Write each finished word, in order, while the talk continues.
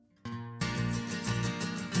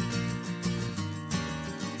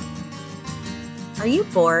Are you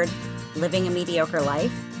bored living a mediocre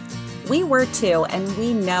life? We were too, and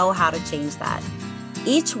we know how to change that.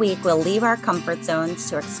 Each week, we'll leave our comfort zones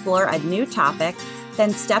to explore a new topic,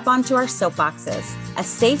 then step onto our soapboxes, a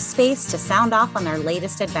safe space to sound off on our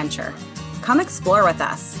latest adventure. Come explore with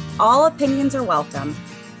us. All opinions are welcome.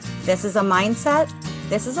 This is a mindset.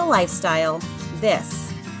 This is a lifestyle.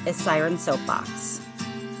 This is Siren Soapbox.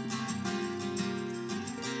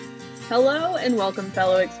 Hello and welcome,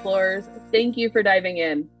 fellow explorers. Thank you for diving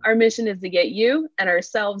in. Our mission is to get you and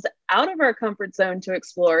ourselves out of our comfort zone to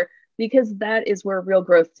explore, because that is where real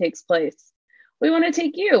growth takes place. We want to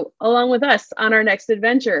take you along with us on our next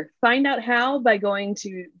adventure. Find out how by going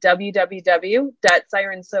to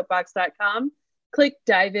www.sirensoapbox.com. Click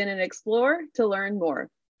Dive In and Explore to learn more.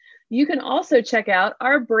 You can also check out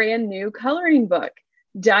our brand new coloring book.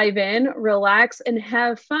 Dive in, relax, and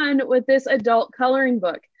have fun with this adult coloring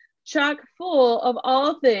book, chock full of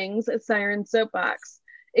all things Siren Soapbox.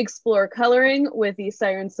 Explore coloring with the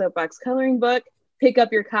Siren Soapbox coloring book. Pick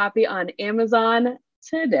up your copy on Amazon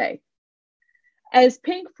today. As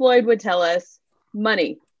Pink Floyd would tell us,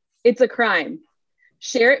 money, it's a crime.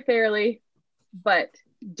 Share it fairly, but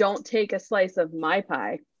don't take a slice of my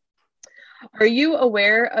pie. Are you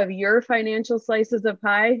aware of your financial slices of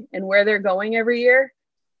pie and where they're going every year?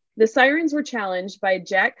 The Sirens were challenged by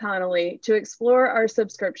Jack Connolly to explore our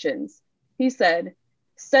subscriptions. He said,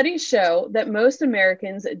 "Studies show that most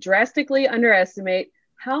Americans drastically underestimate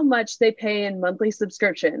how much they pay in monthly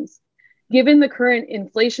subscriptions. Given the current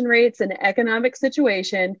inflation rates and economic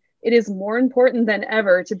situation, it is more important than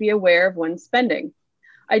ever to be aware of one's spending."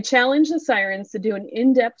 I challenge the Sirens to do an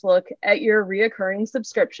in-depth look at your reoccurring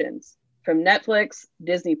subscriptions, from Netflix,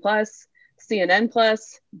 Disney Plus, CNN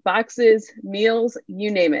Plus, boxes, meals, you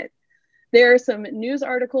name it. There are some news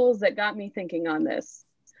articles that got me thinking on this.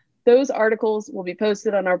 Those articles will be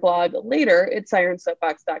posted on our blog later at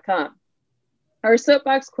sirensoapbox.com. Our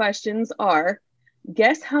soapbox questions are: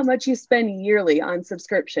 guess how much you spend yearly on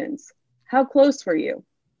subscriptions? How close were you?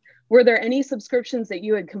 Were there any subscriptions that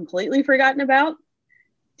you had completely forgotten about?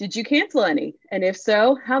 Did you cancel any? And if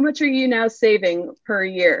so, how much are you now saving per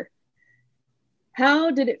year?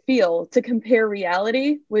 How did it feel to compare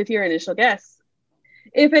reality with your initial guess?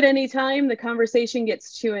 If at any time the conversation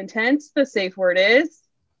gets too intense, the safe word is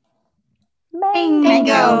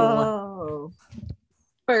Mango.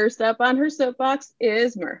 First up on her soapbox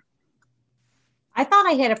is Mer. I thought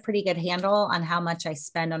I had a pretty good handle on how much I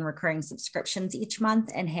spend on recurring subscriptions each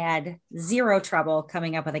month and had zero trouble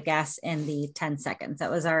coming up with a guess in the 10 seconds.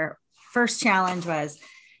 That was our first challenge, was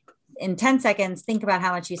in 10 seconds, think about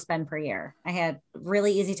how much you spend per year. I had a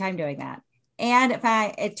really easy time doing that. And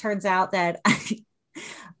it turns out that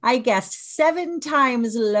I guessed 7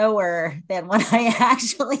 times lower than what I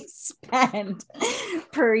actually spend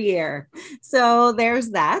per year. So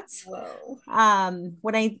there's that. Whoa.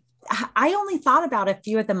 I only thought about a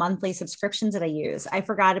few of the monthly subscriptions that I use. I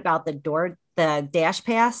forgot about the Dash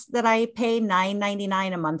Pass that I pay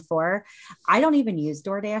 $9.99 a month for. I don't even use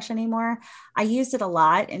DoorDash anymore. I used it a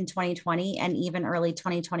lot in 2020 and even early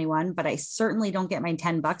 2021, but I certainly don't get my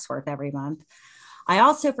 $10 worth every month. I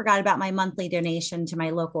also forgot about my monthly donation to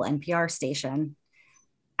my local NPR station.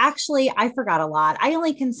 Actually, I forgot a lot. I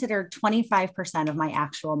only considered 25% of my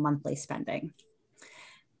actual monthly spending.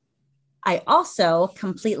 I also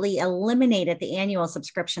completely eliminated the annual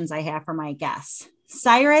subscriptions I have for my guests.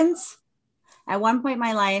 Sirens, at one point in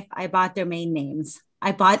my life, I bought domain names.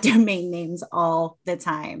 I bought domain names all the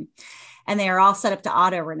time, and they are all set up to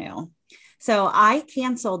auto renew. So I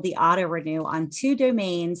canceled the auto renew on 2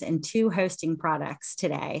 domains and 2 hosting products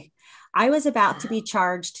today. I was about to be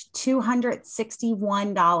charged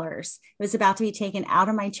 $261. It was about to be taken out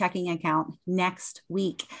of my checking account next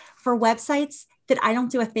week for websites that I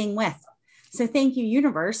don't do a thing with. So thank you,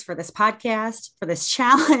 universe, for this podcast, for this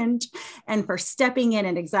challenge, and for stepping in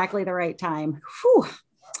at exactly the right time. Whew.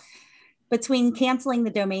 Between canceling the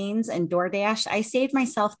domains and DoorDash, I saved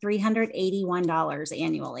myself $381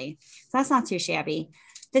 annually. So that's not too shabby.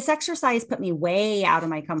 This exercise put me way out of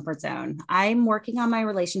my comfort zone. I'm working on my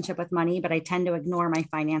relationship with money, but I tend to ignore my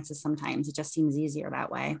finances sometimes. It just seems easier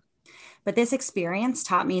that way. But this experience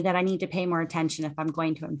taught me that I need to pay more attention if I'm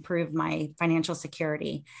going to improve my financial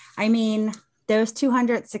security. I mean, those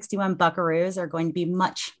 261 buckaroos are going to be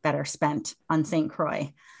much better spent on St.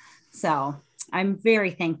 Croix. So I'm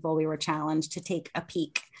very thankful we were challenged to take a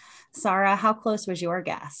peek. Sarah, how close was your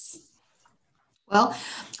guess? Well,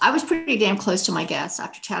 I was pretty damn close to my guess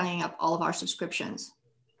after tallying up all of our subscriptions.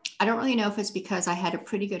 I don't really know if it's because I had a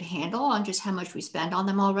pretty good handle on just how much we spend on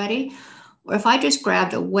them already, or if I just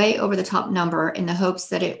grabbed a way over the top number in the hopes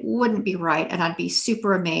that it wouldn't be right and I'd be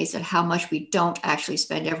super amazed at how much we don't actually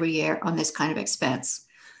spend every year on this kind of expense.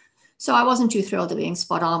 So I wasn't too thrilled at being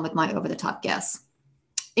spot on with my over the top guess.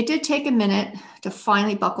 It did take a minute to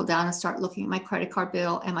finally buckle down and start looking at my credit card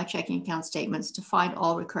bill and my checking account statements to find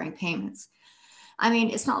all recurring payments. I mean,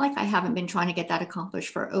 it's not like I haven't been trying to get that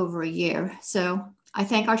accomplished for over a year. So I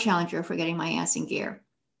thank our challenger for getting my ass in gear.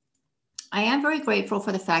 I am very grateful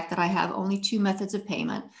for the fact that I have only 2 methods of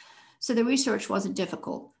payment. So the research wasn't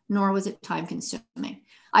difficult, nor was it time consuming.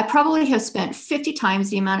 I probably have spent 50 times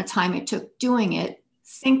the amount of time it took doing it.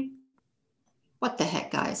 What the heck,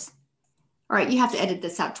 guys? All right, you have to edit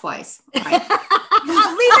this out twice. All right. Leave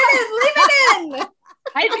it in.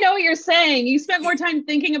 I didn't know what you're saying. You spent more time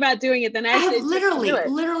thinking about doing it than actually. I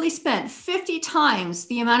have literally spent 50 times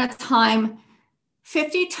the amount of time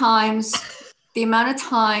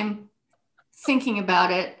thinking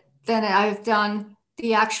about it than I've done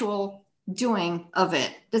the actual doing of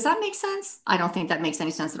it. Does that make sense? I don't think that makes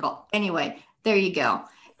any sense at all. Anyway, there you go.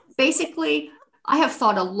 Basically, I have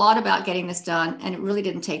thought a lot about getting this done, and it really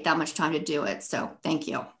didn't take that much time to do it. So thank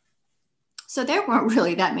you. So there weren't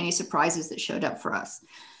really that many surprises that showed up for us.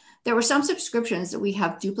 There were some subscriptions that we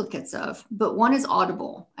have duplicates of, but one is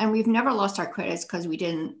Audible, and we've never lost our credits because we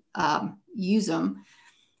didn't use them.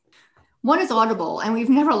 One is Audible, and we've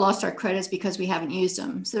never lost our credits because we haven't used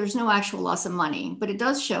them. So there's no actual loss of money, but it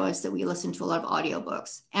does show us that we listen to a lot of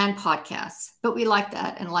audiobooks and podcasts, but we like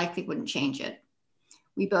that and likely wouldn't change it.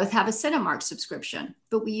 We both have a Cinemark subscription,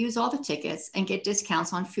 but we use all the tickets and get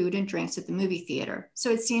discounts on food and drinks at the movie theater,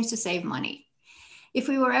 so it seems to save money. If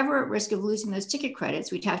we were ever at risk of losing those ticket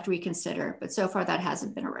credits, we'd have to reconsider, but so far that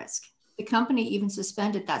hasn't been a risk. The company even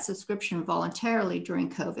suspended that subscription voluntarily during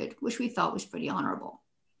COVID, which we thought was pretty honorable.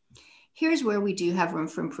 Here's where we do have room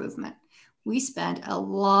for improvement. We spend a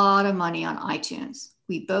lot of money on iTunes.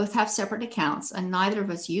 We both have separate accounts and neither of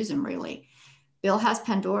us use them really. Bill has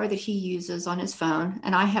Pandora that he uses on his phone,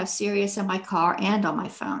 and I have Sirius in my car and on my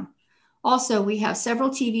phone. Also, we have several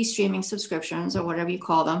TV streaming subscriptions, or whatever you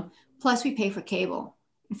call them, plus we pay for cable.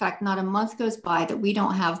 In fact, not a month goes by that we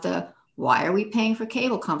don't have the "why are we paying for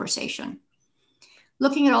cable" conversation.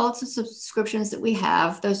 Looking at all of the subscriptions that we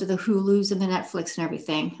have, those are the Hulus and the Netflix and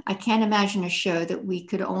everything, I can't imagine a show that we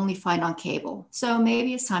could only find on cable. So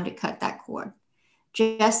maybe it's time to cut that cord.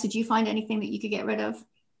 Jess, did you find anything that you could get rid of?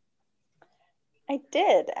 I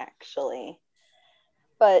did, actually.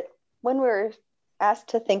 But when we were asked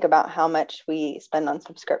to think about how much we spend on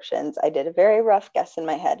subscriptions, I did a very rough guess in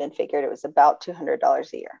my head and figured it was about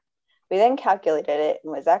 $200 a year. We then calculated it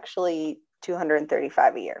and it was actually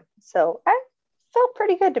 $235 a year. So I felt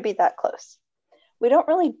pretty good to be that close. We don't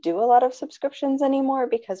really do a lot of subscriptions anymore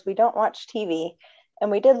because we don't watch TV,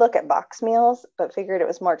 and we did look at box meals, but figured it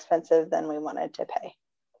was more expensive than we wanted to pay.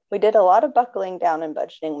 We did a lot of buckling down and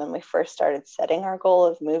budgeting when we first started setting our goal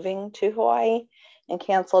of moving to Hawaii and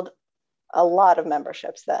canceled a lot of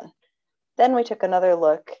memberships then. Then we took another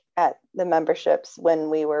look at the memberships when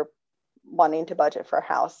we were wanting to budget for a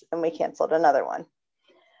house, and we canceled another one.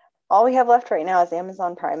 All we have left right now is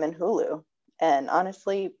Amazon Prime and Hulu. And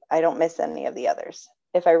honestly, I don't miss any of the others.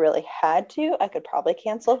 If I really had to, I could probably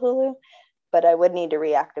cancel Hulu, but I would need to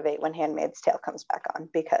reactivate when Handmaid's Tale comes back on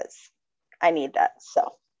because I need that.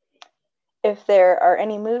 So if there are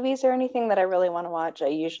any movies or anything that I really want to watch, I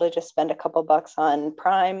usually just spend a couple bucks on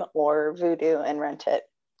Prime or Vudu and rent it.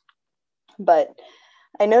 But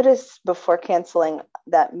I noticed before canceling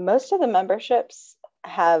that most of the memberships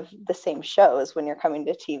have the same shows when you're coming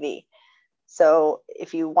to TV. So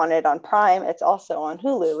if you want it on Prime, it's also on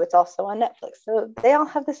Hulu, it's also on Netflix. So they all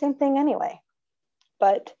have the same thing anyway.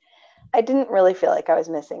 But I didn't really feel like I was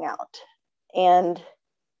missing out. And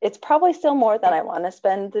it's probably still more than I want to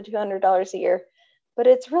spend the $200 a year, but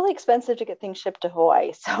it's really expensive to get things shipped to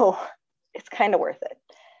Hawaii. So it's kind of worth it.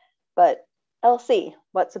 But Elsie,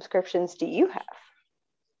 what subscriptions do you have?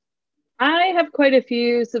 I have quite a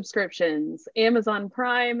few subscriptions: Amazon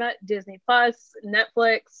Prime, Disney Plus,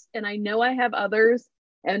 Netflix, and I know I have others.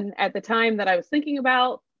 And at the time that I was thinking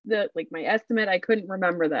about my estimate, I couldn't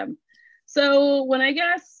remember them. So when I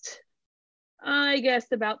guessed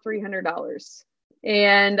about $300.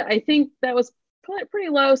 And I think that was pretty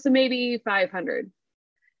low, so maybe 500.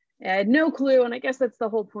 I had no clue, and I guess that's the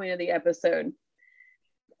whole point of the episode.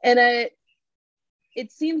 And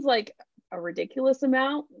it seems like a ridiculous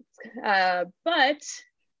amount, but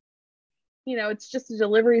it's just a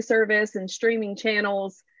delivery service and streaming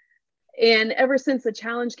channels. And ever since the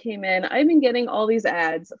challenge came in, I've been getting all these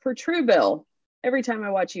ads for Truebill every time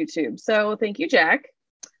I watch YouTube. So thank you, Jack.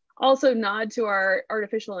 Also, nod to our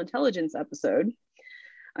artificial intelligence episode.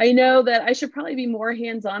 I know that I should probably be more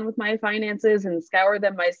hands-on with my finances and scour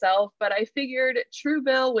them myself, but I figured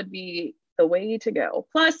Truebill would be the way to go.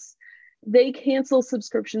 Plus, they cancel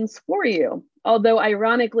subscriptions for you, although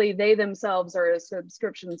ironically, they themselves are a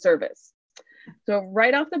subscription service. So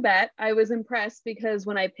right off the bat, I was impressed because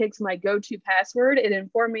when I picked my go-to password, it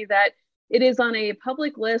informed me that it is on a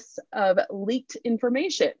public list of leaked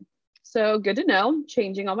information. So good to know,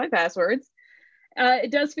 changing all my passwords.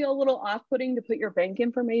 It does feel a little off-putting to put your bank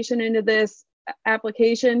information into this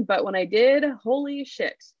application, but when I did, holy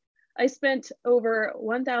shit. I spent over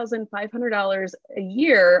 $1,500 a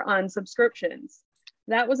year on subscriptions.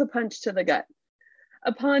 That was a punch to the gut.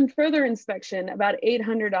 Upon further inspection, about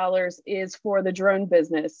 $800 is for the drone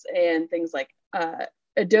business and things like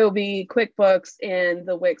Adobe, QuickBooks, and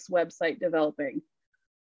the Wix website developing.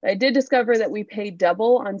 I did discover that we pay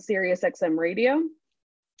double on SiriusXM radio,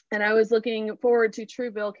 and I was looking forward to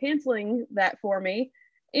Truebill canceling that for me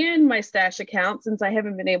and my stash account since I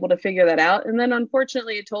haven't been able to figure that out. And then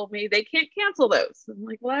unfortunately it told me they can't cancel those. I'm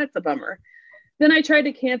like, well, that's a bummer. Then I tried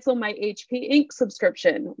to cancel my HP Inc.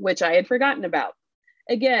 subscription, which I had forgotten about.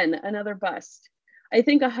 Again, another bust. I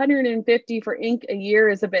think $150 for ink a year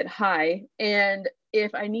is a bit high. And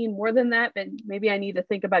if I need more than that, then maybe I need to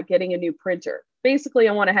think about getting a new printer. Basically,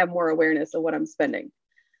 I want to have more awareness of what I'm spending.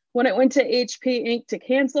 When I went to HP Inc. to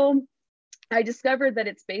cancel, I discovered that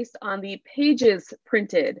it's based on the pages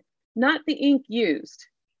printed, not the ink used.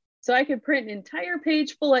 So I could print an entire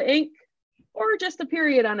page full of ink or just a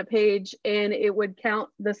period on a page and it would count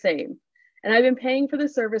the same. And I've been paying for the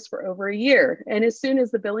service for over a year. And as soon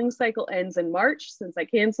as the billing cycle ends in March, since I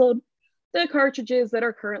canceled, the cartridges that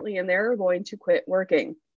are currently in there are going to quit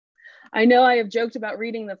working. I know I have joked about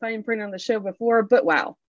reading the fine print on the show before, but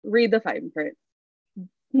wow, read the fine print.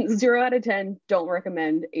 0 out of 10, don't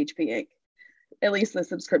recommend HP Inc., at least the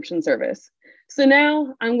subscription service. So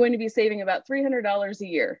now I'm going to be saving about $300 a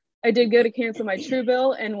year. I did go to cancel my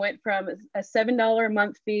Truebill and went from a $7 a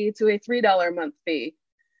month fee to a $3 a month fee.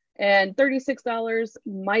 And $36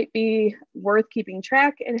 might be worth keeping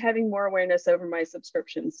track and having more awareness over my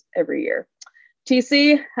subscriptions every year.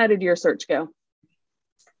 TC, how did your search go?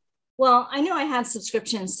 Well, I knew I had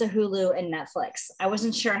subscriptions to Hulu and Netflix. I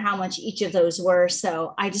wasn't sure how much each of those were,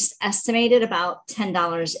 so I just estimated about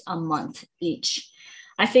 $10 a month each.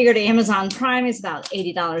 I figured Amazon Prime is about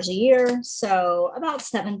 $80 a year, so about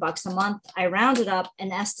 $7 a month. I rounded up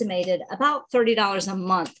and estimated about $30 a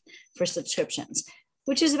month for subscriptions,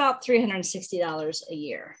 which is about $360 a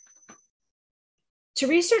year. To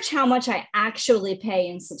research how much I actually pay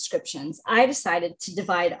in subscriptions, I decided to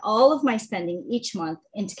divide all of my spending each month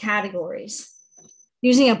into categories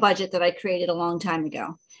using a budget that I created a long time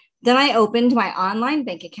ago. Then I opened my online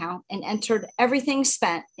bank account and entered everything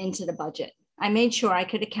spent into the budget. I made sure I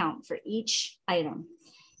could account for each item.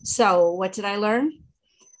 So what did I learn?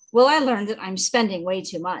 Well, I learned that I'm spending way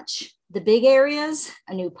too much. The big areas,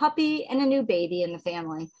 a new puppy and a new baby in the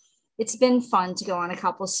family. It's been fun to go on a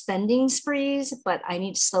couple spending sprees, but I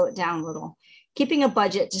need to slow it down a little. Keeping a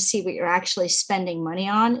budget to see what you're actually spending money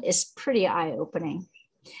on is pretty eye-opening.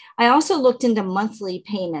 I also looked into monthly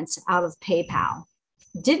payments out of PayPal.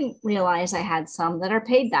 Didn't realize I had some that are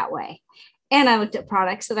paid that way. And I looked at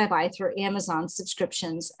products that I buy through Amazon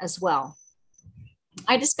subscriptions as well.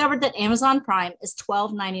 I discovered that Amazon Prime is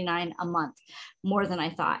 $12.99 a month, more than I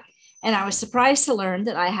thought. And I was surprised to learn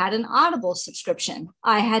that I had an Audible subscription.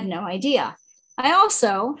 I had no idea. I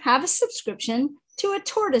also have a subscription to a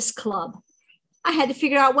Tortoise Club. I had to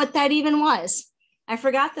figure out what that even was. I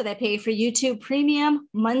forgot that I pay for YouTube Premium,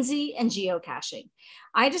 Munzie, and geocaching.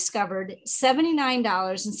 I discovered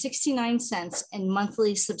 $79.69 in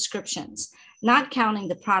monthly subscriptions, not counting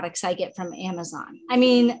the products I get from Amazon. I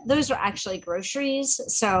mean, those are actually groceries,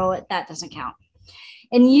 so that doesn't count.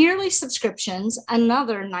 And yearly subscriptions,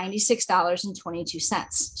 another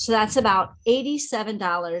 $96.22. So that's about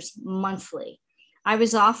 $87 monthly. I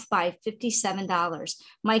was off by $57.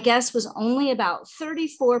 My guess was only about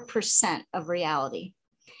 34% of reality.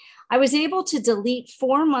 I was able to delete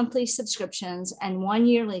 4 monthly subscriptions and 1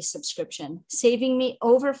 yearly subscription, saving me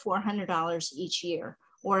over $400 each year,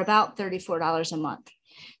 or about $34 a month.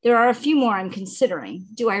 There are a few more I'm considering.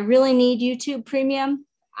 Do I really need YouTube Premium?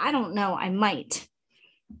 I don't know, I might.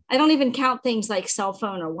 I don't even count things like cell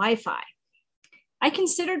phone or Wi-Fi. I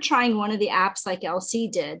considered trying one of the apps like LC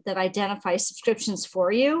did that identifies subscriptions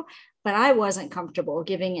for you, but I wasn't comfortable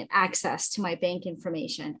giving it access to my bank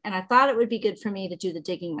information. And I thought it would be good for me to do the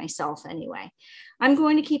digging myself anyway. I'm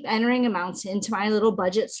going to keep entering amounts into my little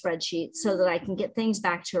budget spreadsheet so that I can get things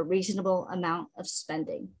back to a reasonable amount of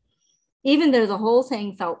spending. Even though the whole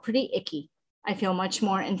thing felt pretty icky, I feel much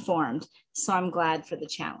more informed. So I'm glad for the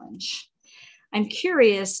challenge. I'm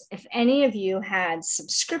curious if any of you had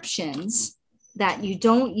subscriptions that you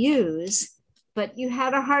don't use, but you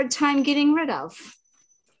had a hard time getting rid of.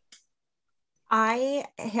 I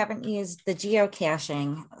haven't used the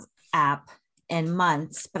geocaching app in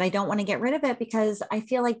months, but I don't want to get rid of it because I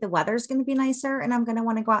feel like the weather's going to be nicer and I'm going to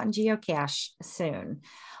want to go out and geocache soon.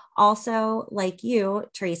 Also, like you,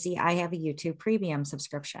 Tracy, I have a YouTube premium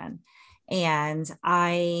subscription, and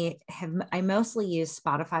I mostly use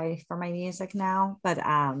Spotify for my music now, but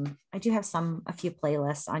I do have a few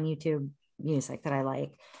playlists on YouTube music that I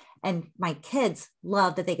like. And my kids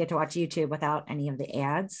love that they get to watch YouTube without any of the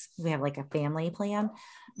ads. We have like a family plan.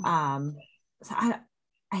 So I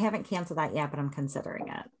haven't canceled that yet, but I'm considering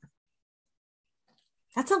it.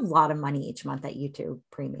 That's a lot of money each month at YouTube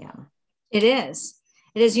Premium. It is.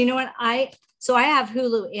 It is. You know what? I have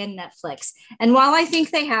Hulu and Netflix. And while I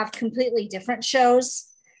think they have completely different shows,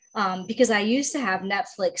 because I used to have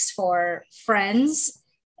Netflix for Friends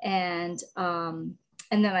and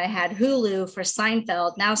then I had Hulu for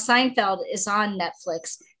Seinfeld. Now Seinfeld is on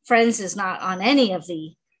Netflix. Friends is not on any of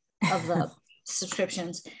the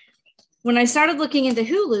subscriptions. When I started looking into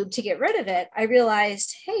Hulu to get rid of it, I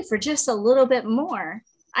realized, hey, for just a little bit more,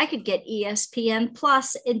 I could get ESPN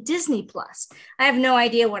Plus and Disney Plus. I have no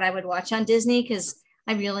idea what I would watch on Disney because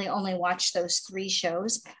I really only watch those 3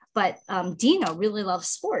 shows. But Dino really loves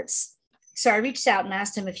sports. So I reached out and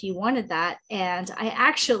asked him if he wanted that. And I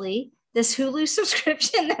actually, this Hulu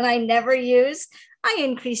subscription that I never use, I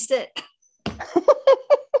increased it.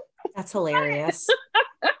 That's hilarious.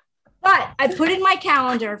 But I put in my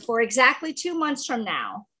calendar for exactly 2 months from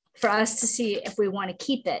now for us to see if we want to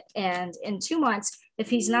keep it. And in 2 months, if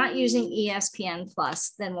he's not using ESPN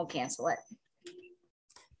Plus, then we'll cancel it.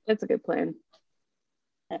 That's a good plan.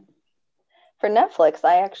 For Netflix,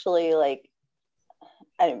 I actually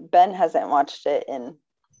Ben hasn't watched it in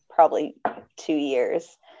probably 2 years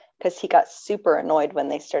because he got super annoyed when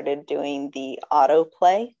they started doing the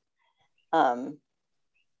autoplay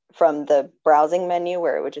from the browsing menu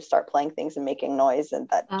where it would just start playing things and making noise, and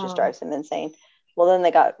that just drives him insane. Well, then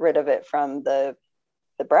they got rid of it from the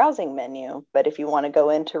browsing menu, but if you want to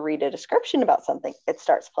go in to read a description about something, it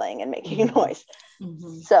starts playing and making a noise.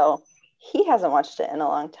 Mm-hmm. So he hasn't watched it in a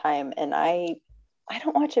long time, and I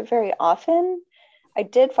don't watch it very often. I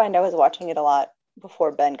did find I was watching it a lot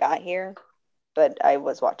before Ben got here, but I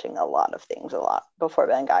was watching a lot of things a lot before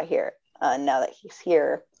Ben got here. Now that he's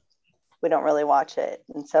here, we don't really watch it.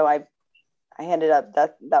 And so I ended up,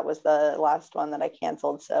 that was the last one that I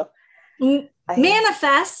canceled. So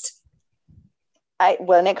manifest.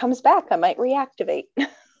 When it comes back, I might reactivate. But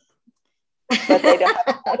they don't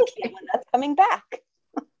have a date when that's coming back.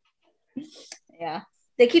 Yeah.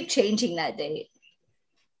 They keep changing that date.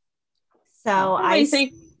 So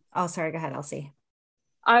oh, sorry, go ahead, Elsie.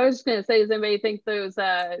 I was just going to say, does anybody think those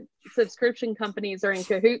subscription companies are in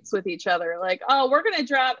cahoots with each other? Like, oh, we're going to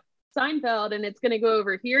drop Seinfeld and it's going to go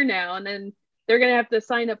over here now. And then they're going to have to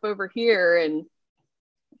sign up over here. And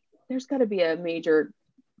there's got to be a major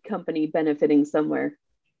company benefiting somewhere.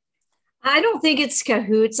 I don't think it's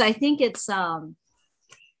cahoots. I think it's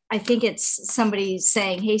somebody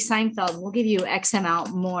saying, hey, Seinfeld, we'll give you X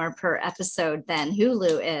amount more per episode than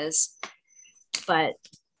Hulu is. But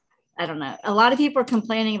I don't know. A lot of people are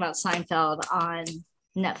complaining about Seinfeld on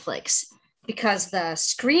Netflix because the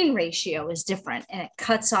screen ratio is different and it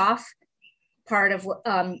cuts off part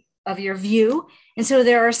of your view. And so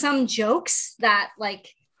there are some jokes that like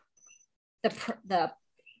the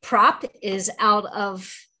prop is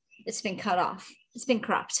it's been cut off. It's been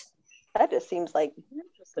cropped. That just seems like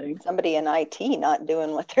somebody in IT not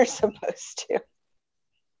doing what they're supposed to.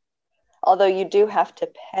 Although you do have to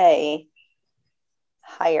pay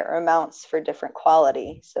higher amounts for different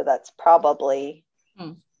quality. So that's probably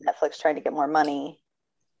Netflix trying to get more money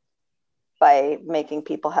by making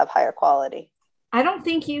people have higher quality. I don't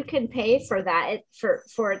think you can pay for that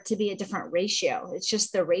for it to be a different ratio. It's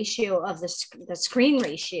just the ratio of the screen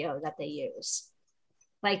ratio that they use.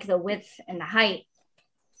 Like the width and the height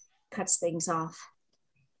cuts things off.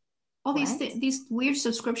 All these weird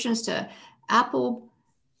subscriptions to Apple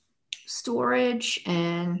storage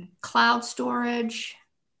and cloud storage.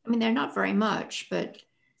 I mean, they're not very much, but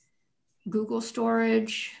Google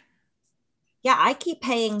storage. Yeah, I keep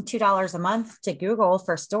paying $2 a month to Google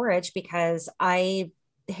for storage because I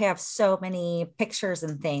have so many pictures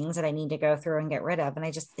and things that I need to go through and get rid of. And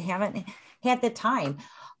I just haven't had the time.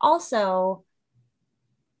 Also,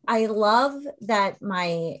 I love that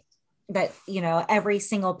my that, every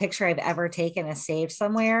single picture I've ever taken is saved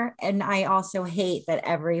somewhere. And I also hate that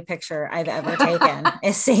every picture I've ever taken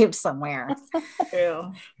is saved somewhere.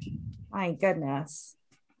 True. My goodness.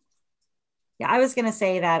 Yeah, I was going to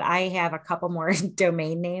say that I have a couple more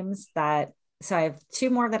domain names so I have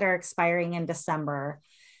 2 more that are expiring in December,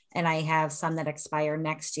 and I have some that expire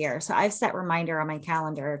next year. So I've set reminder on my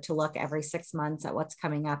calendar to look every 6 months at what's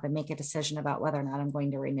coming up and make a decision about whether or not I'm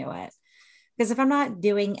going to renew it. Because if I'm not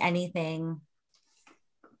doing anything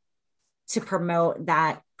to promote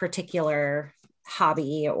that particular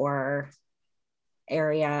hobby or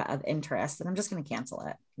area of interest, then I'm just going to cancel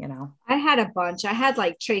it, I had a bunch. I had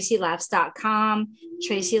like tracylaughs.com,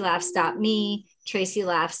 tracylaughs.me,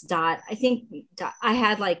 tracylaughs. I think I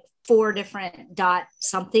had like 4 different dot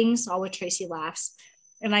somethings, all with Tracy Laughs.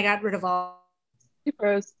 And I got rid of all.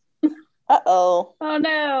 Rose. Uh-oh. Oh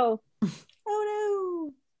no.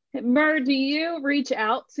 Oh no. Mer, do you reach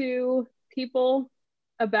out to people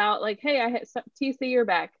about like, hey, I had TC, you're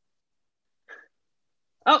back?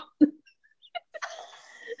 Oh.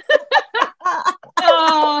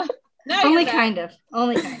 Oh, only kind of.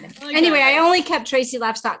 Anyway, I only kept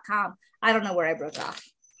tracylaughs.com. I don't know where I broke off.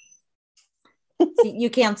 So you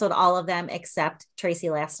canceled all of them except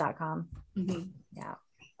tracylaughs.com. Mm-hmm. Yeah.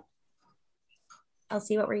 I'll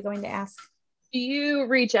see, what were you going to ask? Do you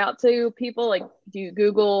reach out to people? Like, do you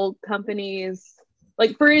Google companies?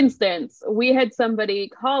 Like, for instance, we had somebody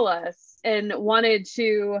call us and wanted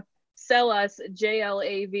to sell us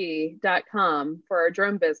jlav.com for our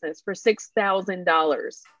drone business for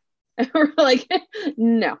 $6,000. And we're like,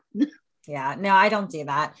 no. Yeah, no, I don't do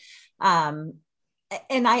that.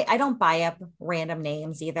 And I don't buy up random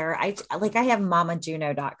names either. I have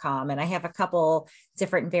mamajuno.com, and I have a couple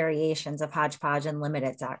different variations of hodgepodge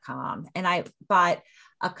unlimited.com. And I bought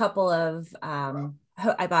a couple of, I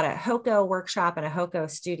bought a Hoko Workshop and a Hoko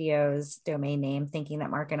Studios domain name, thinking that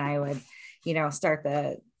Mark and I would, start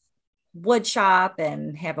the wood shop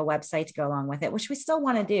and have a website to go along with it, which we still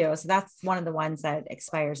want to do. So that's one of the ones that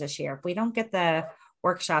expires this year. If we don't get the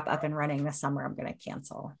workshop up and running this summer, I'm going to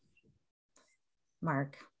cancel.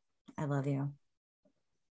 Mark, I love you.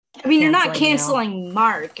 I mean, you're not canceling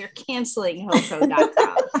Mark, you're canceling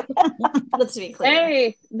Hoko.com. Let's be clear.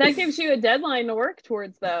 Hey, that gives you a deadline to work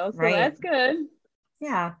towards, though. So right. That's good.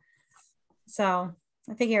 Yeah. So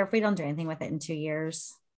I figure if we don't do anything with it in 2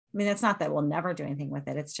 years, I mean, it's not that we'll never do anything with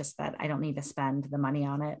it. It's just that I don't need to spend the money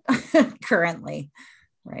on it currently.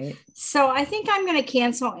 Right. So I think I'm going to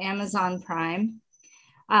cancel Amazon Prime.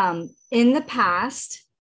 In the past,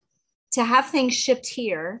 to have things shipped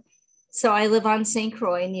here. So I live on St.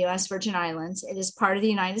 Croix in the U.S. Virgin Islands. It is part of the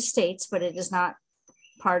United States, but it is not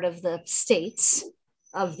part of the states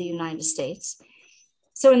of the United States.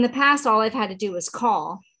 So in the past, all I've had to do was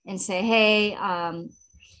call and say, hey,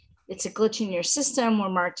 it's a glitch in your system. We're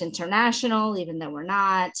marked international, even though we're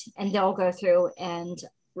not. And they'll go through and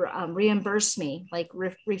reimburse me, like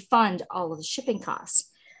refund all of the shipping costs.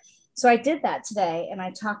 So I did that today, and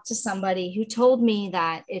I talked to somebody who told me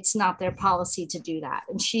that it's not their policy to do that.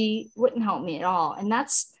 And she wouldn't help me at all. And I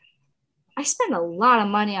spend a lot of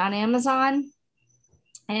money on Amazon.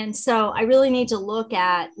 And so I really need to look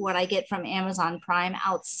at what I get from Amazon Prime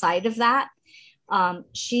outside of that.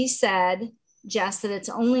 She said, Jess, that it's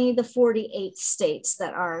only the 48 states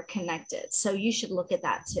that are connected. So you should look at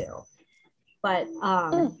that too. But,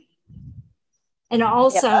 and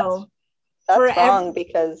also, that's wrong,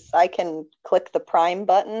 because I can click the Prime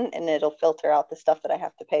button and it'll filter out the stuff that I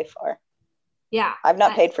have to pay for. Yeah. I've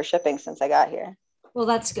not paid for shipping since I got here. Well,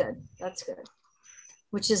 that's good. That's good.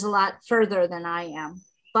 Which is a lot further than I am.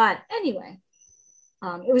 But anyway,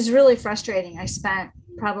 it was really frustrating. I spent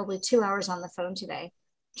probably 2 hours on the phone today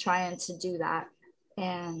trying to do that,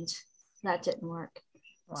 and that didn't work.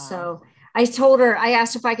 Wow. So I told her, I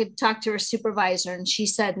asked if I could talk to her supervisor, and she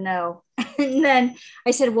said no. And then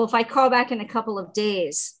I said, well, if I call back in a couple of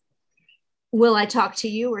days, will I talk to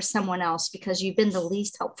you or someone else? Because you've been the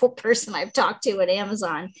least helpful person I've talked to at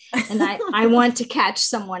Amazon. And I want to catch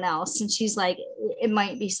someone else. And she's like, it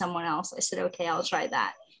might be someone else. I said, okay, I'll try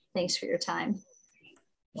that. Thanks for your time.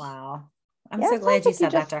 Wow. I'm so glad you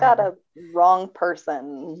said that to her. Got a wrong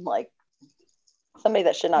person, like somebody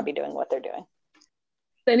that should not be doing what they're doing.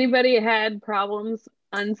 Has anybody had problems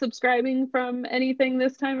unsubscribing from anything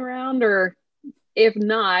this time around? Or if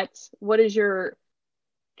not, what is your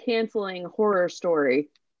canceling horror story?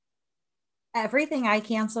 Everything I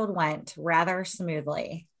canceled went rather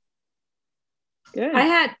smoothly. Good. I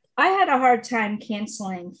had a hard time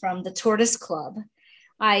canceling from the Tortoise Club.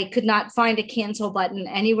 I could not find a cancel button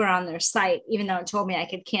anywhere on their site, even though it told me I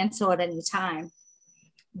could cancel at any time.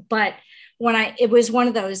 But it was one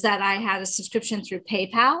of those that I had a subscription through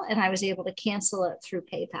PayPal and I was able to cancel it through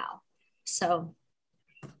PayPal. So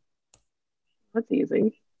that's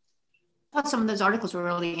easy. I thought some of those articles were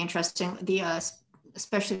really interesting.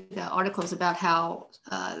 Especially the articles about how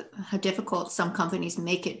difficult some companies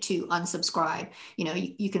make it to unsubscribe. You know,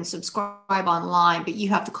 you can subscribe online, but you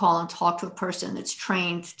have to call and talk to a person that's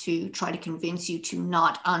trained to try to convince you to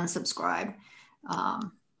not unsubscribe.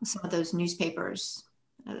 Some of those newspaper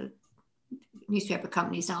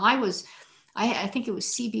companies. Now, I think it was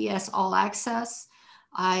CBS All Access.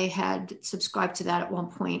 I had subscribed to that at one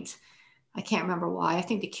point. I can't remember why. I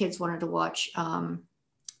think the kids wanted to watch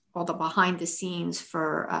all the behind the scenes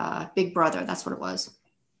for Big Brother. That's what it was.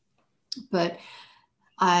 But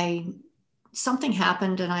something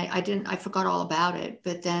happened and I forgot all about it.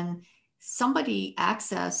 But then somebody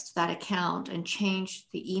accessed that account and changed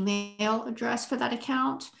the email address for that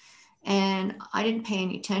account. And I didn't pay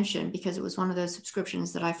any attention because it was one of those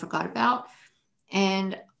subscriptions that I forgot about.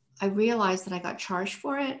 And I realized that I got charged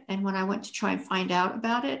for it. And when I went to try and find out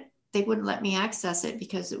about it, they wouldn't let me access it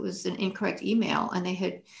because it was an incorrect email. And they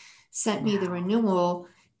had sent me the renewal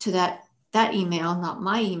to that email, not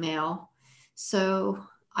my email. So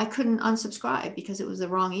I couldn't unsubscribe because it was the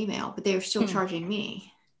wrong email, but they were still charging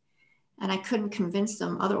me. And I couldn't convince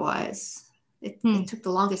them otherwise. It took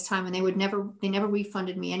the longest time, and they never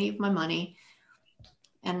refunded me any of my money.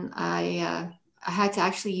 And I had to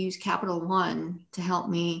actually use Capital One to help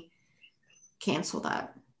me cancel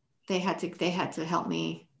that. They had to help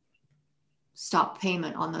me stop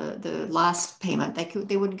payment on the last payment.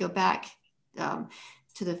 They wouldn't go back to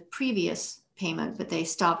the previous payment, but they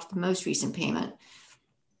stopped the most recent payment.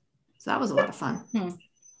 So that was a lot of fun.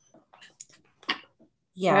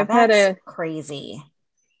 Yeah, that's crazy.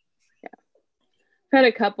 Yeah, I've had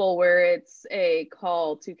a couple where it's a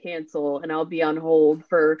call to cancel and I'll be on hold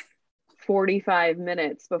for 45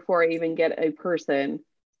 minutes before I even get a person.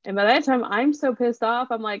 And by that time, I'm so pissed off.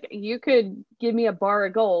 I'm like, you could give me a bar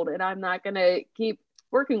of gold and I'm not going to keep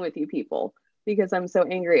working with you people because I'm so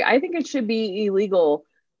angry. I think it should be illegal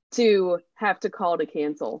to have to call to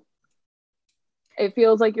cancel. It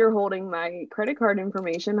feels like you're holding my credit card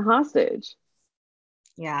information hostage.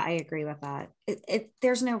 Yeah, I agree with that.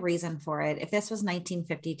 There's no reason for it. If this was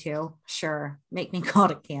 1952, sure, make me call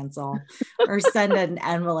to cancel or send an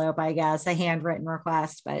envelope, I guess, a handwritten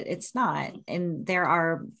request, but it's not. And there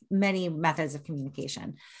are many methods of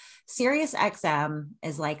communication. Sirius XM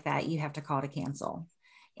is like that. You have to call to cancel.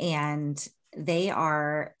 And they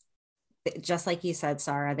are, just like you said,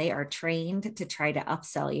 Sarah, they are trained to try to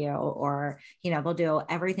upsell you, or, they'll do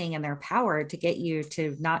everything in their power to get you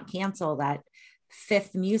to not cancel that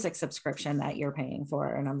 5th music subscription that you're paying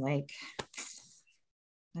for. And I'm like,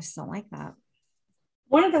 I just don't like that.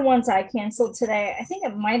 One of the ones I canceled today, I think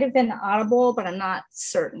it might have been Audible, but I'm not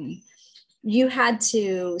certain. You had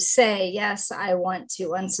to say, yes, I want to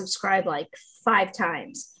unsubscribe like 5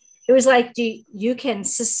 times. It was like, you can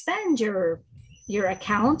suspend your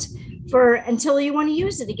account until you want to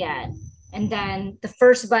use it again. And then the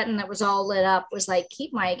first button that was all lit up was like,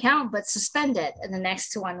 keep my account, but suspend it. And the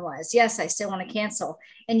next one was, yes, I still want to cancel.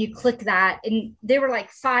 And you click that. And there were like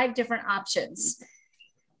 5 different options.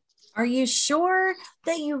 Are you sure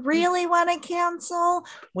that you really want to cancel?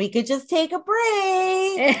 We could just take a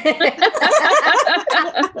break.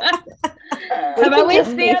 How about we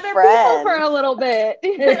see other people for a little bit?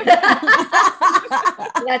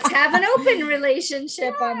 Let's have an open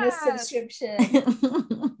relationship on this subscription.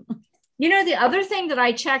 The other thing that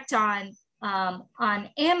I checked on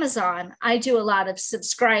Amazon, I do a lot of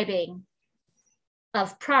subscribing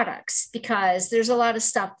of products because there's a lot of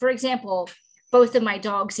stuff. For example, both of my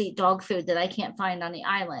dogs eat dog food that I can't find on the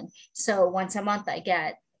island. So once a month I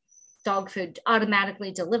get dog food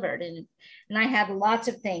automatically delivered. And I have lots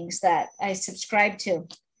of things that I subscribe to.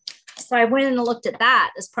 So I went and looked at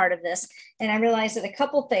that as part of this, and I realized that a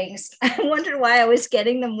couple things, I wondered why I was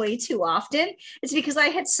getting them way too often. It's because I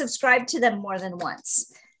had subscribed to them more than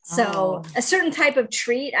once. So a certain type of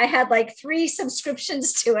treat, I had like 3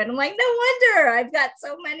 subscriptions to it. I'm like, no wonder I've got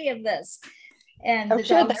so many of this. And I'm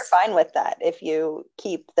sure they're fine with that if you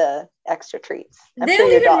keep the extra treats. They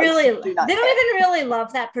don't even really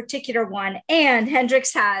love that particular one. And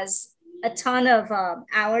Hendrix has a ton of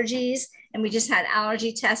allergies, and we just had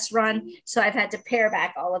allergy tests run. So I've had to pare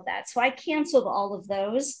back all of that. So I canceled all of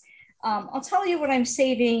those. I'll tell you what I'm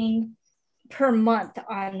saving per month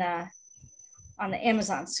on the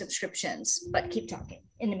Amazon subscriptions, but keep talking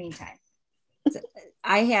in the meantime.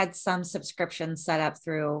 I had some subscriptions set up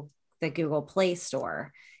through the Google Play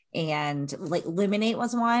Store, and like Luminate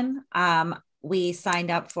was one. we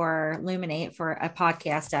signed up for Luminate for a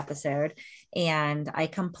podcast episode, and I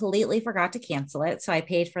completely forgot to cancel it. So I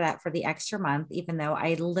paid for that for the extra month, even though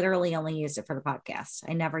I literally only used it for the podcast.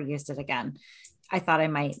 I never used it again. I thought I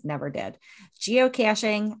might, never did.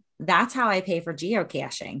 Geocaching, that's how I pay for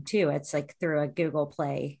geocaching too. It's like through a Google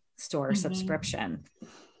Play Store subscription.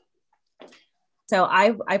 So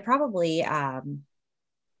I probably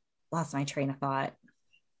lost my train of thought.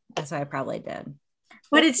 That's what I probably did.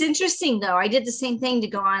 But it's interesting though. I did the same thing to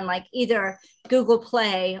go on like either Google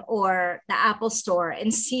Play or the Apple Store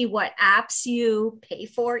and see what apps you pay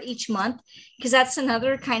for each month, because that's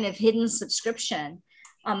another kind of hidden subscription.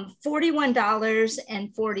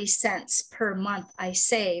 $41.40 per month I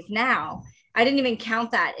save now. I didn't even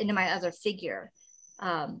count that into my other figure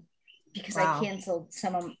because I canceled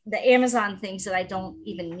some of the Amazon things that I don't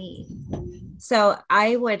even need. So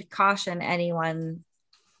I would caution anyone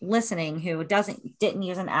listening who didn't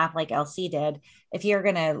use an app like LC did. If you're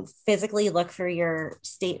going to physically look through your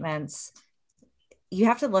statements, you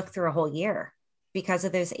have to look through a whole year because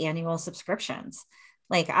of those annual subscriptions.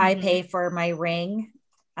 Like I pay for my Ring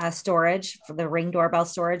storage, for the Ring doorbell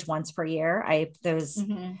storage once per year.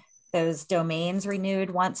 Those domains renewed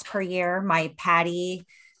once per year. My Patty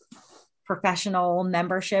professional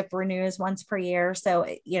membership renews once per year. So,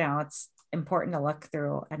 it's important to look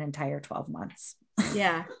through an entire 12 months.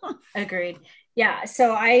 Yeah, agreed. Yeah.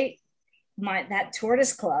 So that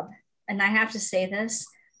Tortoise Club, and I have to say this,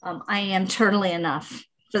 I am turtly enough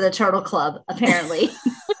for the Turtle Club, apparently.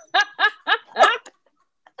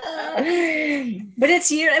 But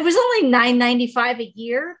it was only $9.95 a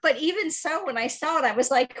year. But even so, when I saw it, I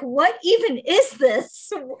was like, what even is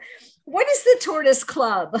this? What is the Tortoise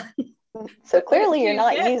Club? So clearly you're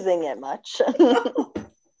not using it much.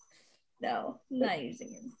 No, not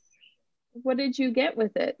using it. What did you get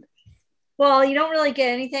with it? Well, you don't really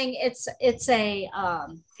get anything. It's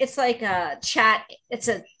like a chat. It's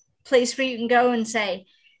a place where you can go and say,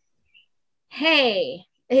 hey,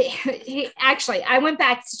 actually, I went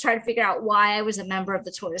back to try to figure out why I was a member of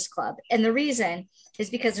the Tortoise Club. And the reason is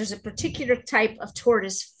because there's a particular type of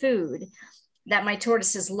tortoise food that my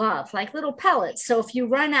tortoises love, like little pellets. So if you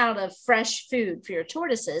run out of fresh food for your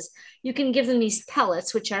tortoises, you can give them these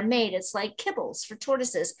pellets, which are made, it's like kibbles for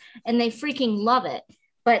tortoises, and they freaking love it,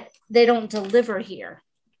 but they don't deliver here.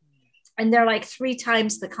 And they're like 3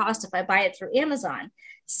 times the cost if I buy it through Amazon.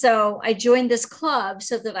 So I joined this club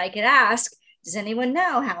so that I could ask, does anyone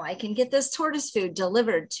know how I can get this tortoise food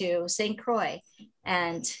delivered to St. Croix?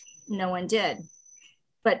 And no one did.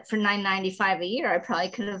 But for $9.95 a year, I probably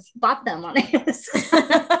could have bought them on Amazon.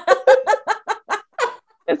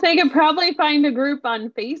 If they could probably find a group on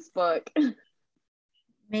Facebook.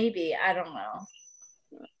 Maybe, I don't know.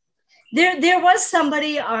 There was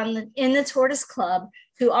somebody in the Tortoise Club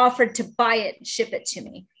who offered to buy it and ship it to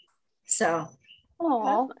me. So,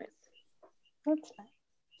 That's nice.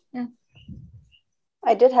 Yeah.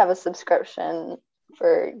 I did have a subscription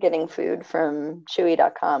for getting food from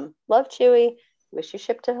Chewy.com. Love Chewy. Wish you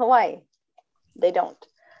shipped to Hawaii. They don't.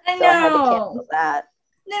 I know. So I had to cancel that.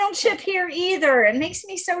 They don't ship here either. It makes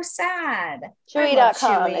me so sad.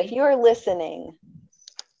 Chewy.com. If you are listening,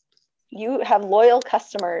 you have loyal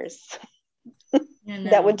customers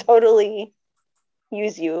that would totally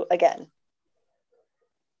use you again.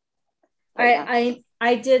 I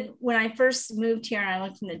did when I first moved here and I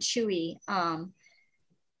looked into Chewy.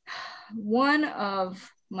 One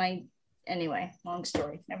of my Anyway, long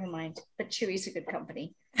story. Never mind. But Chewy's a good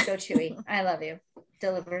company. Go Chewy. I love you.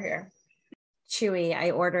 Deliver here. Chewy,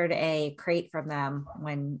 I ordered a crate from them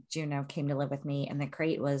when Juno came to live with me, and the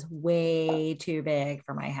crate was way too big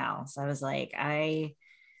for my house. I was like,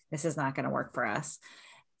 this is not going to work for us.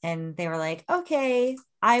 And they were like, okay,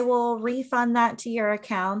 I will refund that to your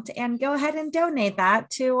account and go ahead and donate that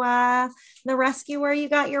to the rescue where you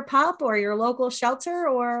got your pup or your local shelter.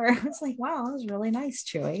 Or it's like, wow, that was really nice,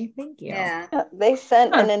 Chewy. Thank you. Yeah. They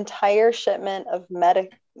sent an entire shipment of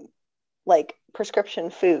prescription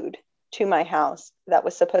food to my house that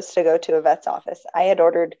was supposed to go to a vet's office. I had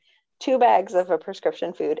ordered 2 bags of a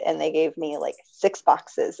prescription food and they gave me like 6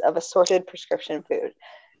 boxes of assorted prescription food.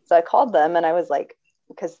 So I called them and I was like,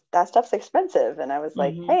 because that stuff's expensive. And I was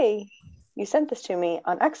like, hey, you sent this to me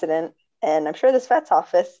on accident. And I'm sure this vet's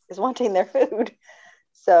office is wanting their food.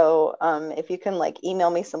 So if you can email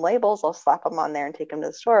me some labels, I'll slap them on there and take them to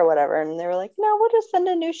the store or whatever. And they were like, no, we'll just send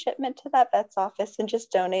a new shipment to that vet's office and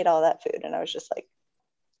just donate all that food. And I was just like,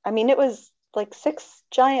 it was 6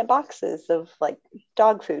 giant boxes of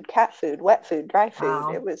dog food, cat food, wet food, dry food.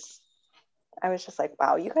 Wow. I was just like,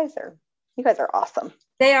 wow, you guys are awesome.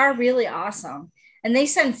 They are really awesome. And they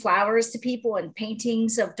send flowers to people and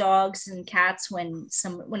paintings of dogs and cats when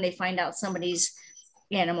they find out somebody's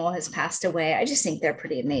animal has passed away. I just think they're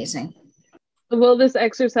pretty amazing. Will this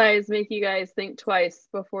exercise make you guys think twice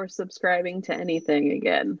before subscribing to anything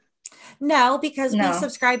again? No, because No. we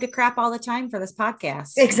subscribe to crap all the time for this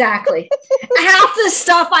podcast. Exactly. Half the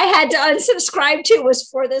stuff I had to unsubscribe to was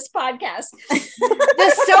for this podcast.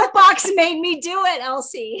 The soapbox made me do it,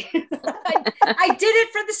 Elsie. I did it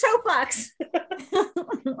for the soapbox.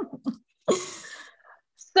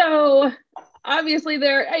 So obviously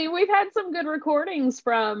we've had some good recordings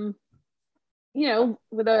from,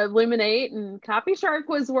 with Illuminate, and Copy Shark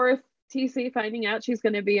was worth TC finding out she's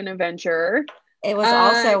going to be an adventurer. It was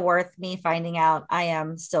also worth me finding out I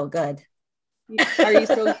am still good. Are you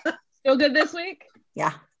still good this week?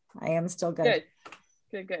 Yeah, I am still good.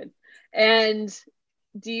 Good. And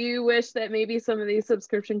do you wish that maybe some of these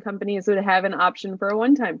subscription companies would have an option for a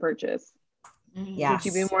one-time purchase? Yes.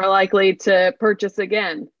 Would you be more likely to purchase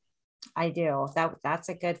again? I do. That's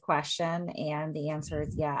a good question. And the answer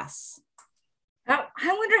is yes. I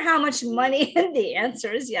wonder how much money, and the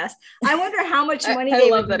answer is yes. I wonder how much money I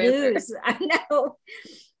they love would that answer. lose. I know.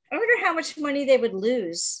 I wonder how much money they would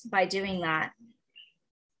lose by doing that.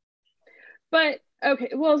 But okay,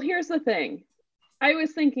 well, here's the thing. I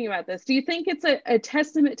was thinking about this. Do you think it's a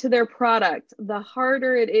testament to their product, the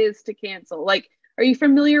harder it is to cancel? Like, are you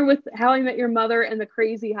familiar with How I Met Your Mother and the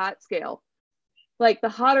crazy hot scale? Like, the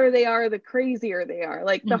hotter they are, the crazier they are.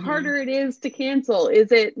 Like, the harder it is to cancel.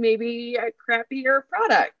 Is it maybe a crappier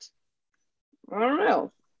product? I don't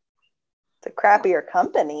know. It's a crappier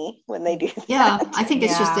company when they do that. Yeah, I think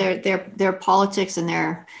it's just their politics and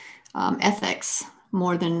their ethics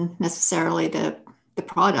more than necessarily the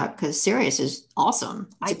product, because Sirius is awesome.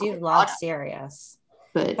 I do love Sirius,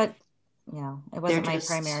 but yeah, it wasn't my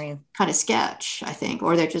primary kind of sketch, I think,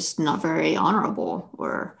 or they're just not very honorable,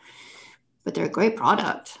 but they're a great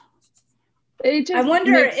product. I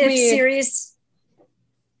wonder if Sirius,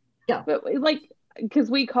 but like, because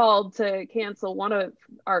we called to cancel one of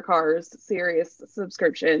our cars' Sirius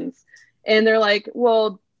subscriptions, and they're like,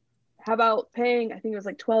 well, how about paying, I think it was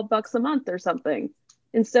like $12 a month or something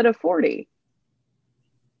instead of 40.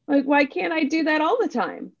 Like, why can't I do that all the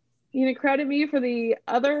time? You gonna credit me for the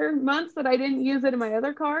other months that I didn't use it in my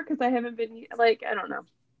other car because I haven't been, like, I don't know.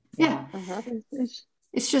 Yeah.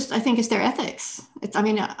 It's just, I think it's their ethics.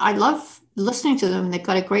 I love listening to them. They've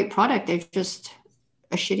got a great product. They're just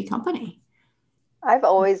a shitty company. I've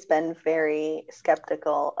always been very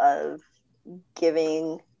skeptical of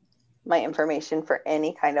giving my information for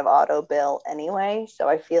any kind of auto bill anyway. So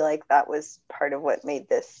I feel like that was part of what made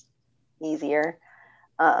this easier.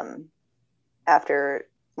 After,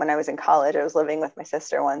 when I was in college, I was living with my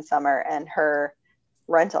sister one summer, and her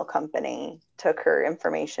rental company took her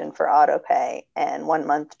information for auto pay, and 1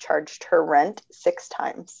 month charged her rent 6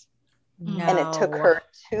 times. No. And it took her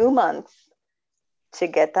 2 months to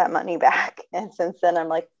get that money back. And since then I'm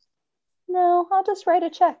like, no, I'll just write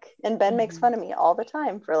a check. And Ben makes fun of me all the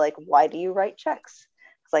time for like, why do you write checks?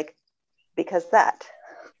 It's like, because that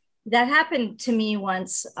happened to me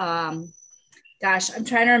once. Gosh, I'm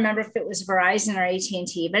trying to remember if it was Verizon or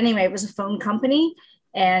AT&T, but anyway, it was a phone company,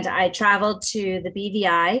 and I traveled to the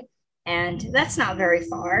BVI, and that's not very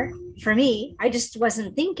far for me. I just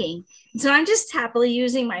wasn't thinking. And so I'm just happily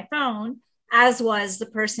using my phone, as was the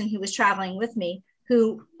person who was traveling with me,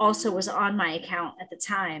 who also was on my account at the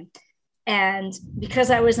time. And because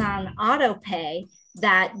I was on auto pay,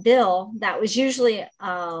 that bill that was usually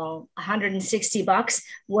 $160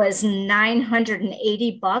 was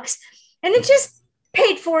 $980, and it just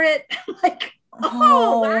paid for it. Like,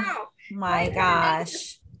 oh wow, my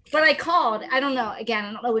gosh. But I called, I don't know, again,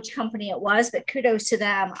 I don't know which company it was, but kudos to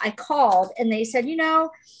them. I called and they said,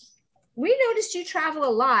 we noticed you travel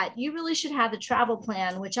a lot. You really should have the travel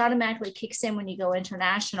plan, which automatically kicks in when you go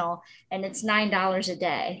international, and it's $9 a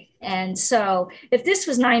day. And so if this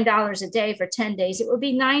was $9 a day for 10 days, it would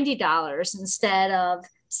be $90 instead of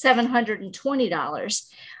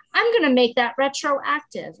 $720. I'm going to make that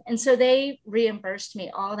retroactive. And so they reimbursed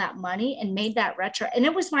me all that money and made that retro. And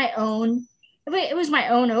it was my own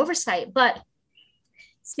oversight. But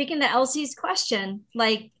speaking to Elsie's question,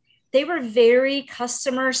 like, they were very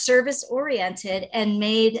customer service oriented and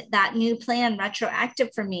made that new plan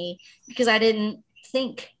retroactive for me because I didn't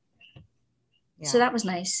think. Yeah. So that was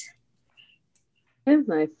nice. It was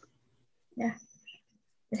nice. Yeah.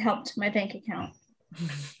 It helped my bank account.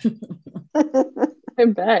 I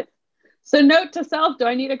bet. So note to self, do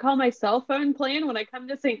I need to call my cell phone plan when I come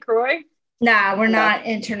to St. Croix? Nah, we're not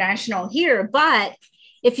international here, but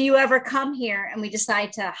if you ever come here and we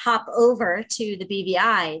decide to hop over to the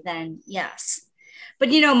BVI, then yes. But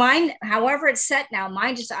you know, mine, however it's set now,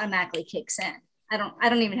 mine just automatically kicks in. I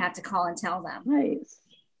don't even have to call and tell them. Nice.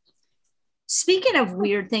 Speaking of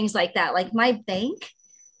weird things like that, like my bank,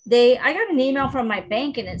 I got an email from my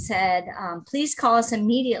bank and it said, please call us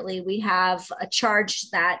immediately. We have a charge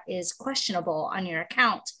that is questionable on your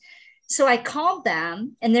account. So I called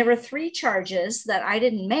them and there were 3 charges that I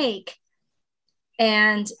didn't make.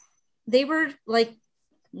 And they were like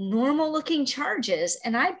normal looking charges.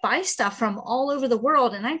 And I buy stuff from all over the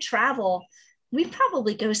world and I travel. We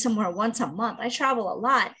probably go somewhere once a month. I travel a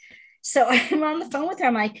lot. So I'm on the phone with her.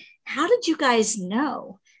 I'm like, how did you guys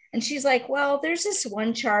know? And she's like, well, there's this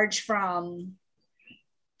one charge from,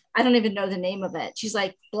 I don't even know the name of it. She's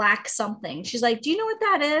like, black something. She's like, do you know what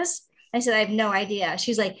that is? I said, I have no idea.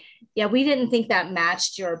 She's like, yeah, we didn't think that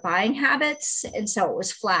matched your buying habits. And so it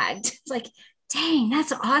was flagged. It's like, dang,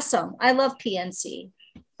 that's awesome. I love PNC,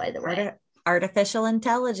 by the way. Artificial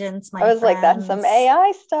intelligence, my I was friends. like, that's some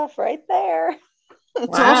AI stuff right there.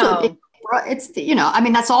 It's Wow. also, it's, you know, I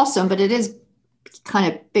mean, that's awesome, but it is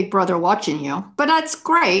kind of Big Brother watching you, but that's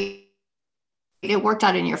great. It worked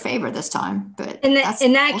out in your favor this time, but that's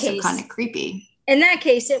in that also case, kind of creepy. In that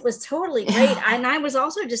case, it was totally great. And I was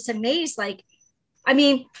also just amazed. Like, I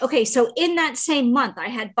mean, okay, so in that same month, I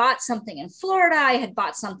had bought something in Florida, I had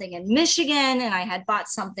bought something in Michigan, and I had bought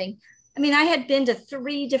something. I mean, I had been to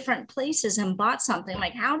 3 different places and bought something.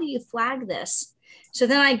 Like, how do you flag this? So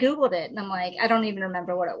then I Googled it and I'm like, I don't even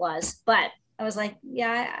remember what it was, but I was like,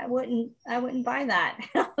 yeah, I wouldn't buy that.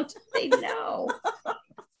 They know.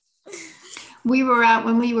 We were out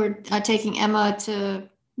when we were taking Emma to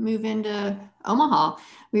move into Omaha.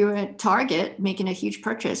 We were at Target making a huge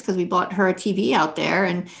purchase because we bought her a TV out there,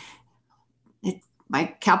 and my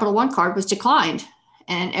Capital One card was declined,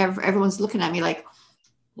 and everyone's looking at me like,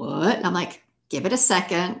 what? And I'm like, give it a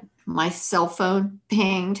second. My cell phone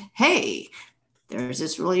pinged. Hey, there's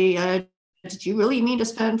this really, did you really mean to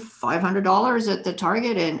spend $500 at the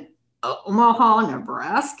Target in Omaha,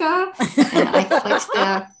 Nebraska? And I clicked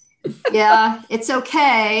yeah, it's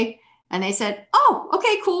okay. And they said, oh,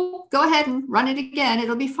 okay, cool. Go ahead and run it again.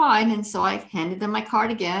 It'll be fine. And so I handed them my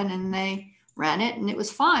card again and they ran it and it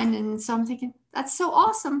was fine. And so I'm thinking, that's so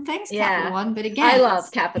awesome. Thanks, Capital One. But again, I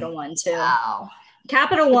love Capital One too. Wow.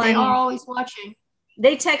 Capital One. They are always watching.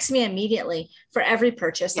 They text me immediately for every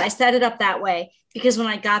purchase. Yeah. I set it up that way because when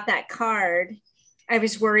I got that card, I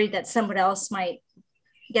was worried that someone else might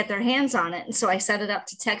get their hands on it. And so I set it up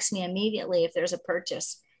to text me immediately if there's a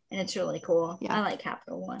purchase. And it's really cool. Yeah. I like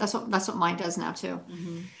Capital One. That's what mine does now too.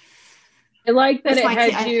 Mm-hmm. I like that it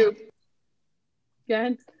had you. Go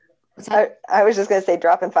ahead. I was just going to say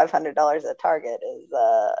dropping $500 at Target is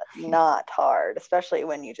not hard, especially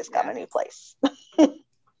when you just got a new place.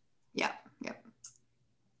 Yeah.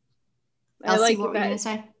 I like what were you going to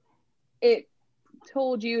say? It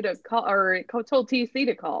told you to call, or it told TC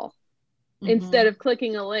to call instead of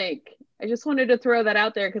clicking a link. I just wanted to throw that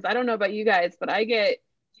out there because I don't know about you guys, but I get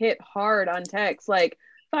hit hard on text like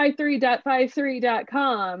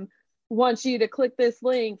 53.53.com wants you to click this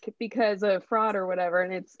link because of fraud or whatever,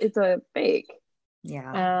 and it's a fake.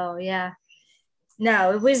 Yeah. Oh yeah.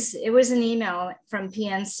 No, it was an email from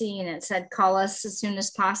PNC and it said call us as soon as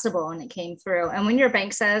possible, and it came through. And when your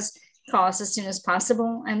bank says call us as soon as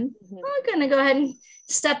possible, I'm going to go ahead and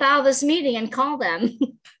step out of this meeting and call them.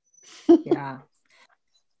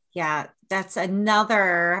 Yeah, that's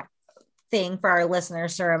another thing for our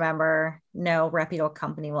listeners to remember. No reputable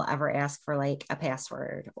company will ever ask for like a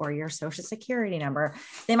password or your social security number.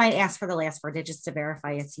 They might ask for the last 4 digits to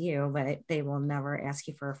verify it's you, but they will never ask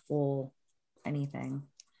you for a full anything.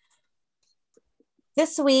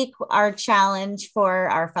 This week, our challenge for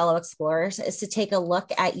our fellow explorers is to take a look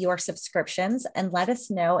at your subscriptions and let us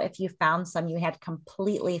know if you found some you had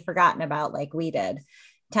completely forgotten about like we did.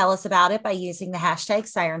 Tell us about it by using the hashtag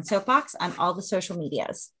Siren Soapbox on all the social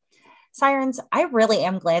medias. Sirens, I really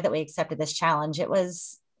am glad that we accepted this challenge. This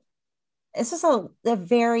was a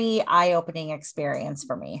very eye-opening experience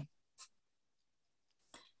for me.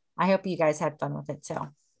 I hope you guys had fun with it too.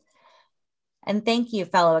 And thank you,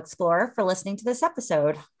 fellow explorer, for listening to this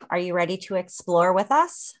episode. Are you ready to explore with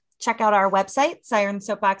us? Check out our website,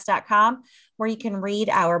 sirensoapbox.com, where you can read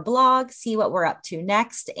our blog, see what we're up to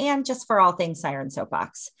next, and just for all things Siren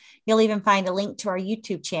Soapbox. You'll even find a link to our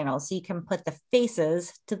YouTube channel so you can put the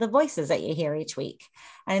faces to the voices that you hear each week.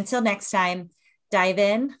 And until next time, dive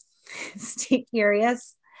in, stay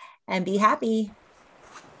curious, and be happy.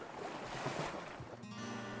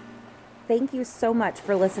 Thank you so much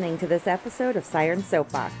for listening to this episode of Siren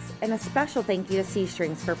Soapbox, and a special thank you to C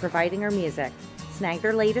Strings for providing our music. Snag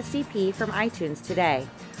their latest EP from iTunes today.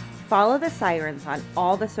 Follow the Sirens on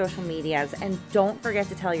all the social medias, and don't forget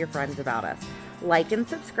to tell your friends about us. Like and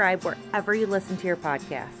subscribe wherever you listen to your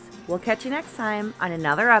podcasts. We'll catch you next time on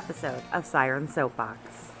another episode of Siren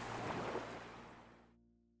Soapbox.